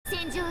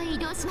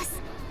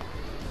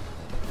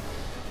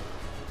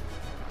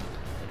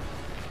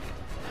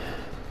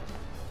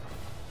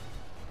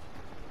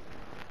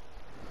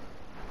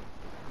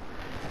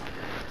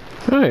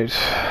Right.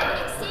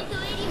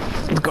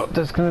 Got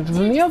disconnected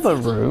from the other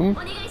room.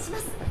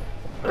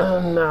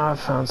 And now I've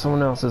found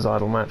someone else's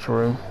idle match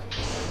room.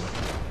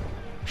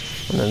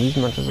 And then these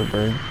matches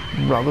are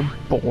rather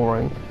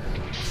boring.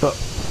 But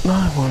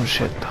I want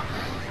shit done.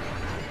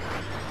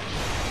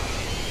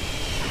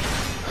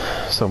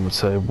 Some would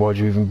say, why'd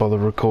you even bother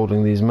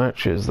recording these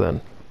matches then?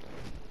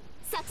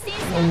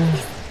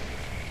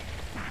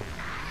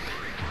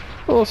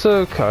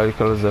 Also, Kylie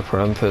colours their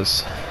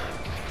Kylieranthes.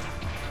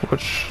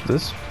 Which,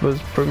 this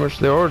was pretty much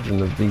the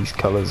origin of these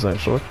colours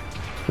actually.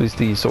 At least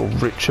the sort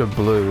of richer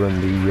blue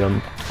and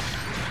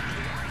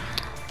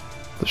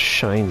the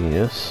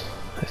shininess,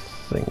 I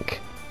think.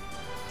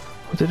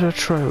 Or did I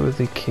try it with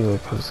the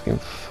Kylie colour scheme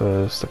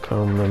first? I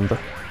can't remember.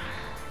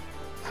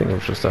 I think I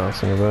was just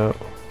asking about.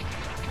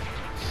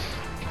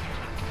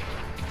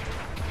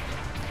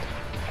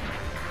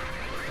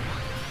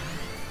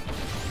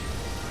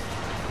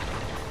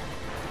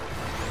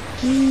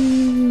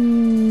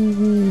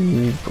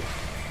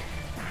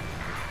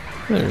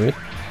 Anyway.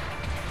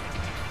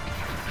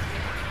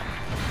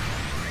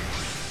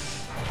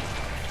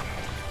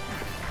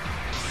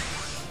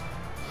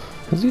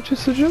 Is he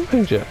just a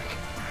jumping jack?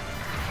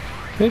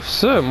 If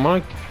so,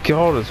 my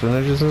god, it's been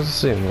ages since I've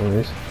seen one of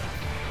these.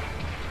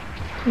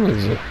 What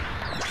is he?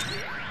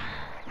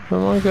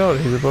 Oh my god,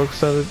 he's a bog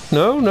standard.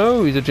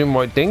 No, he's a Jim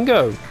White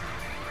dingo.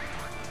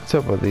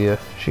 Tell by the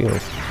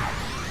shield.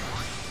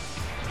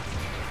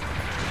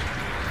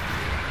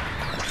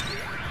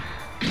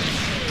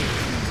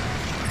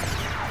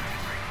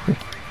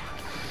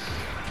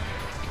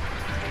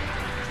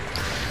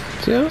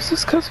 To be honest,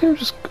 this costume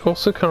just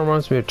also kind of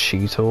reminds me of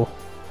Cheetor,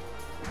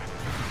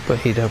 but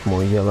he'd have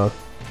more yellow.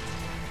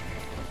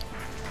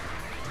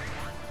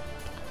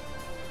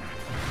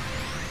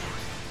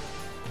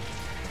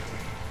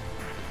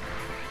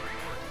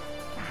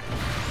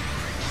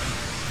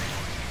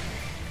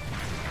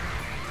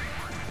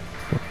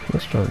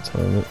 Let's try and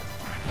time it.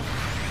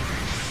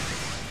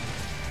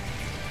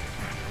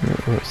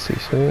 Let's see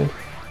something.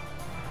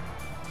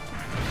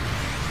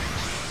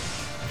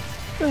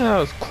 That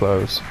was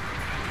close.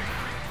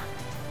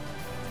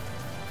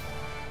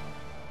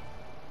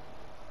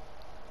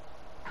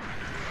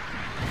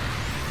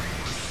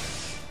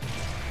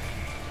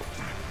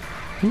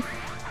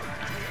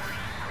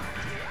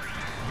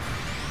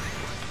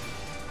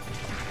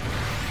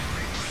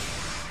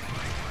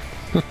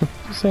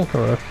 Saying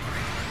hello.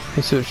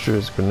 He searched through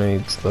his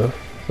grenades though,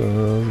 so I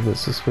was a bit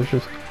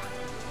suspicious.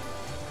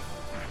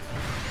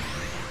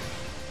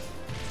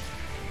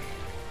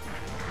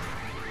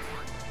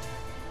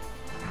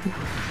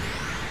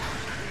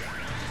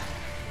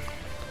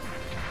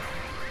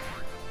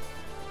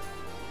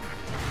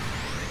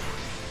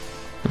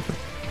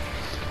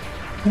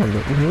 Oh,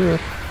 look here.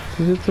 Does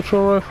he have the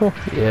troll rifle?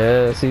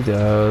 Yes, he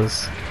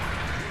does.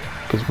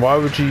 Because why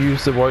would you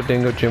use the White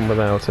Dingo Gym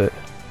without it?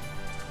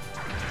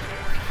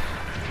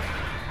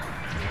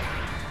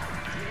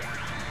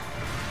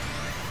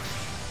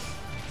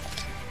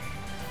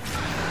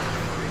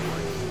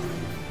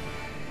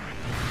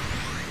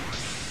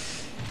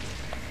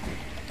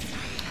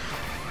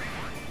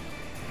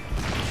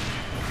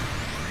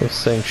 It's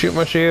saying, shoot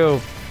my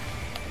shield!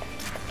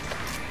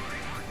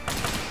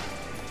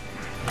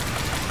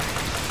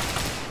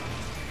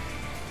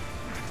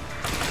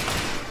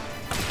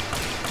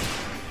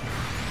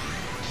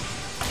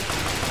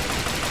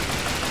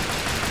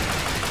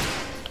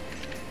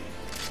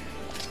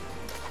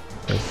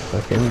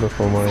 Back in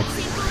before my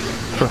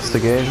thruster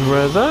gauge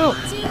wears out.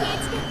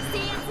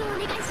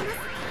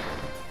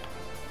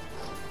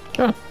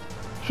 Ah,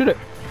 shoot it!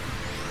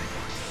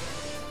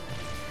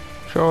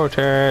 Shoot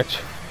it!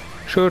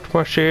 Shoot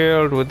my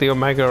shield with the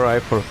Omega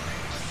rifle.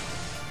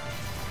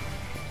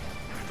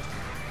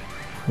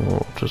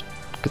 Or just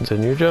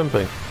continue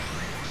jumping.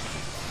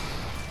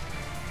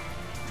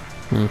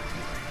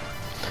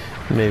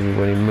 Maybe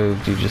when he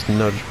moved he just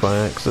nudged by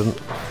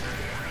accident.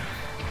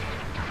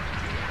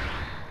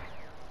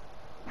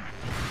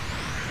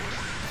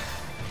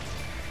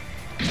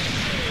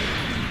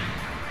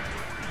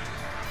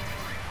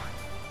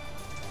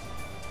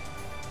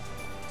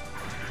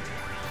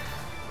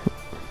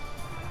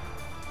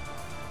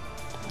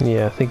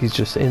 Yeah, I think he's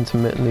just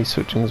intermittently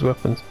switching his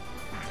weapons.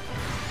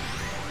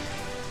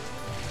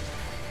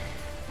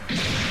 I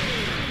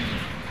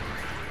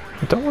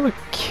don't want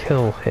to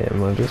kill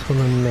him, I just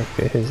want to nick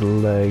at his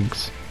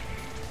legs.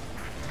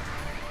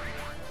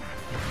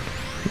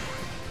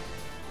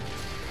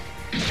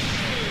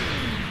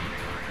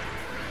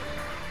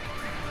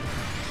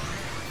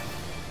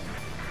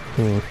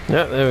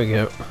 Yeah, there we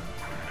go.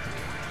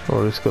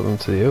 Already got them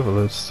to the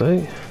overload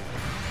state.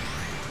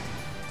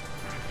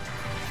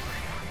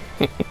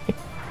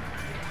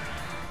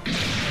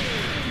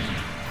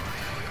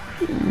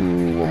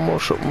 Ooh, one more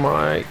shot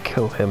might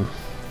kill him.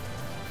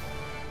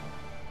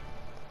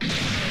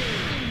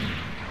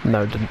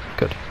 No, didn't.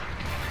 Good.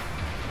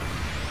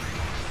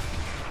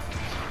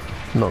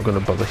 not going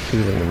to bother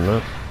healing him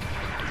though.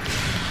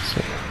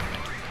 So,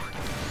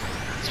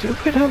 it's a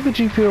bit weird how the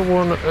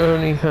GBO1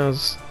 only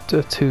has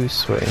a 2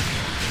 swing.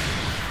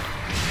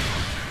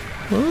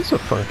 Well, that's a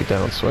funky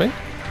downswing.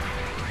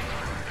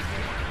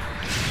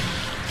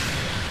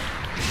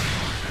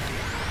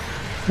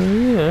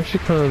 Yeah,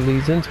 actually kind of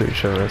leads into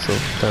each other. So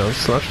down,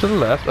 slash to the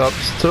left, up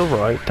to the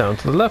right, down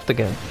to the left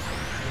again.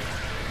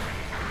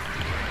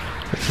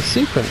 It's a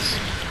sequence.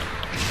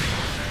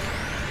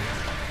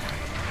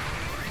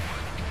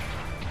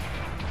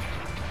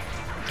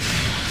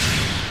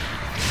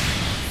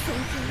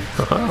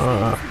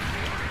 Aha.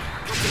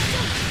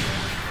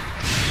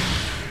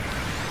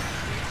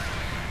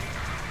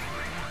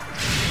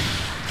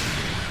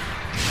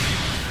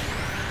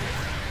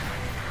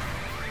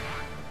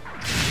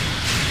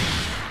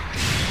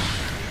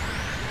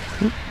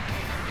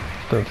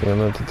 Don't think I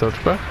meant to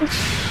dodge backwards.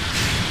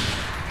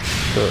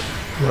 But,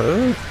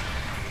 whatever.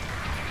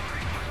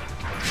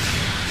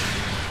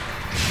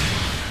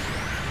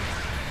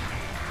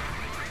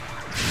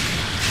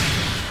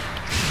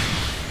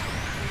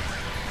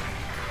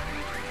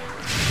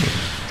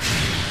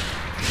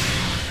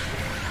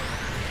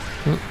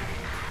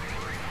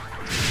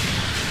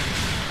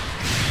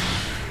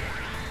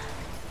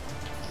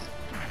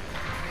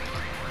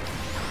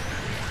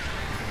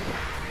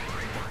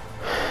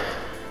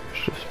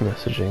 Just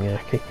messaging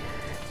Aki,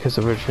 because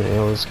originally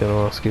I was going to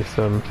ask if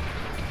he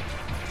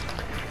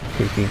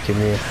could give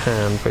me a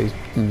hand, but he's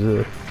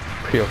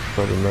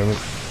preoccupied at the moment.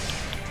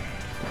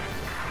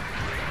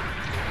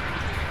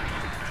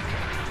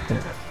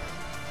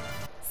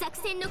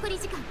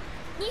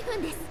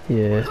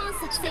 Yeah,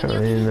 it's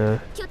currently in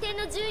a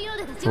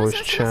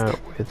voice chat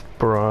with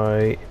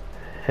Bry,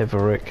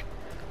 Heverick,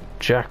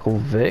 Jackal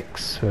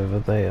Vix, whoever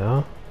they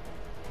are,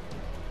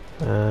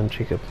 and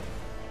Jacob.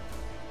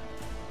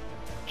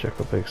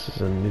 Jackal Vix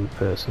is a new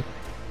person.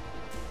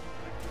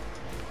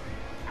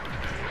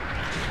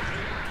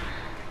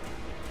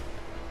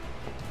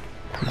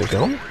 Are they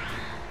gone?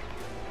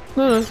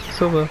 No,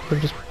 still there. They're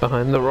just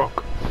behind the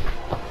rock.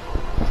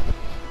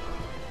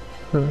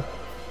 Ooh.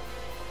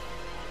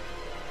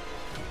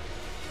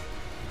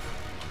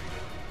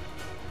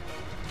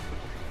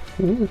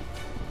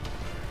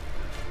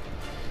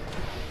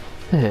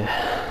 Yeah.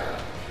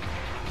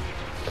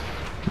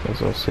 Might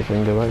as well see if I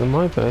can go back to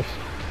my base.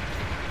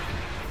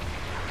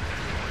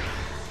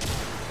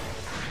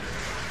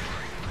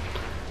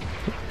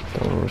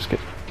 Don't want to risk it.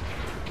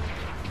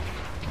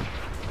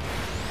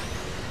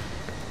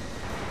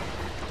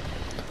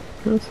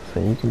 That's the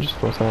thing, you can just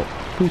force out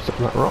boost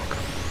on that rock.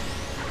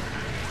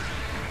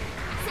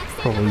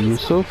 Probably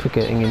useful for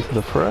getting into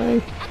the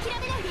fray.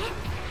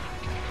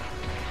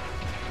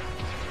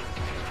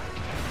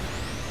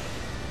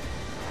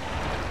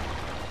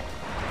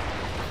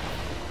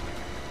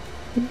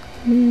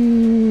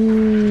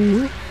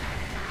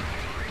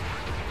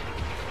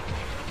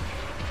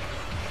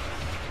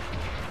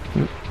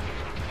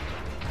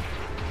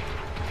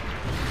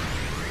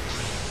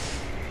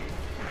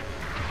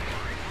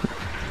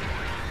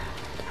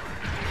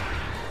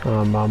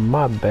 I'm on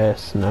my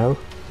best now.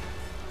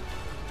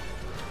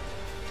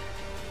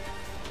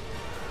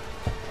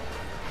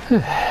 Yeah,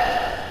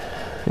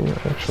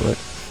 actually.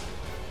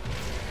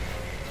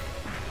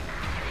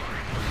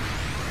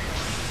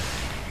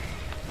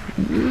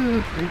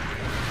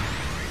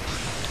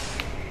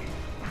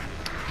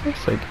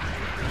 Looks like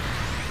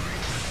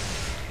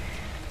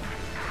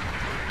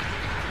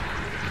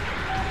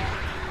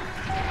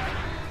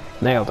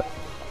nailed it.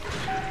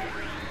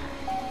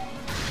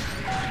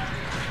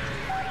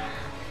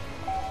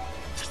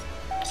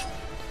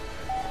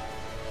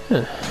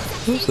 Yeah.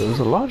 Also, there's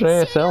a large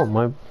ASL on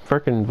my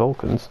frickin'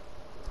 Vulcans.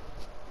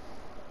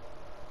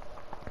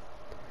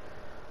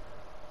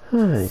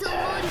 Right.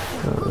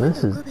 Well,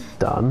 this is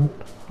done.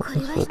 I'll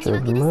switch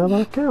over to my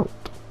other account.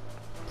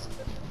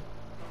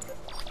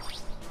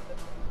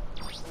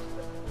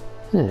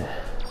 Yeah.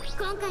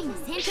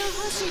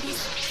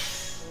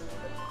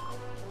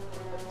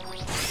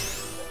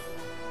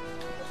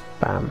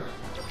 Bam.